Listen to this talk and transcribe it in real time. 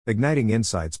Igniting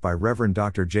Insights by Reverend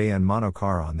Dr. J. N.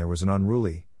 Manokaran. There was an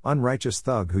unruly, unrighteous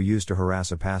thug who used to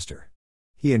harass a pastor.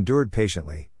 He endured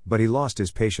patiently, but he lost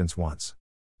his patience once.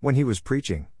 When he was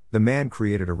preaching, the man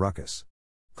created a ruckus.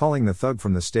 Calling the thug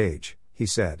from the stage, he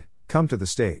said, "Come to the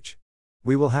stage.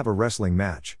 We will have a wrestling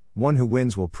match, one who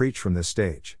wins will preach from this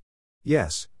stage."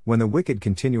 Yes, when the wicked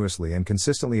continuously and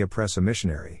consistently oppress a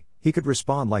missionary, he could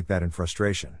respond like that in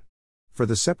frustration. For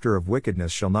the scepter of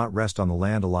wickedness shall not rest on the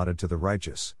land allotted to the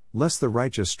righteous, lest the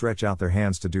righteous stretch out their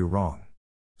hands to do wrong.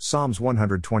 Psalms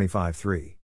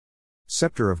 125:3.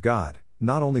 Scepter of God,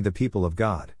 not only the people of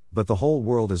God, but the whole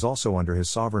world is also under his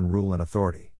sovereign rule and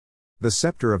authority. The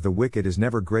scepter of the wicked is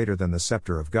never greater than the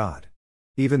scepter of God.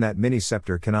 Even that mini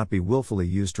scepter cannot be willfully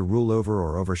used to rule over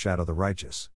or overshadow the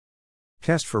righteous.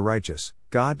 Test for righteous: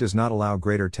 God does not allow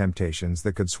greater temptations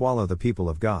that could swallow the people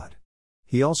of God.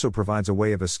 He also provides a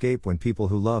way of escape when people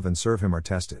who love and serve him are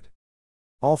tested.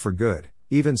 All for good,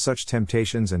 even such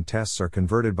temptations and tests are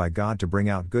converted by God to bring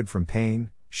out good from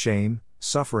pain, shame,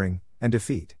 suffering, and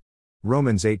defeat.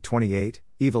 Romans 8:28,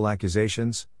 evil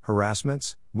accusations,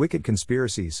 harassments, wicked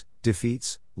conspiracies,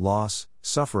 defeats, loss,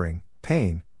 suffering,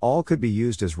 pain, all could be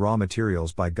used as raw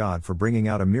materials by God for bringing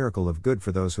out a miracle of good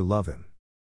for those who love him.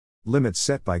 Limits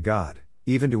set by God: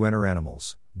 even to enter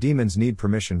animals, demons need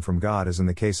permission from God, as in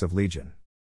the case of Legion.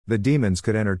 The demons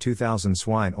could enter 2,000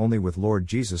 swine only with Lord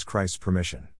Jesus Christ's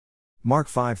permission. Mark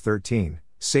 5:13,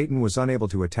 Satan was unable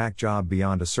to attack Job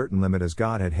beyond a certain limit as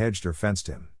God had hedged or fenced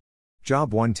him.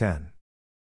 Job 1:10.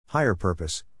 Higher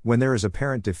purpose: when there is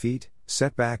apparent defeat,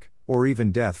 setback, or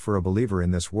even death for a believer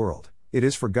in this world, it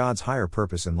is for God's higher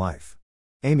purpose in life.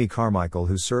 Amy Carmichael,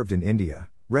 who served in India,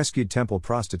 rescued temple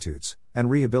prostitutes, and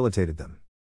rehabilitated them.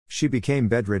 She became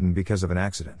bedridden because of an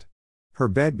accident. Her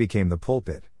bed became the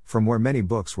pulpit, from where many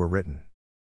books were written.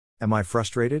 Am I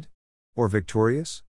frustrated? Or victorious?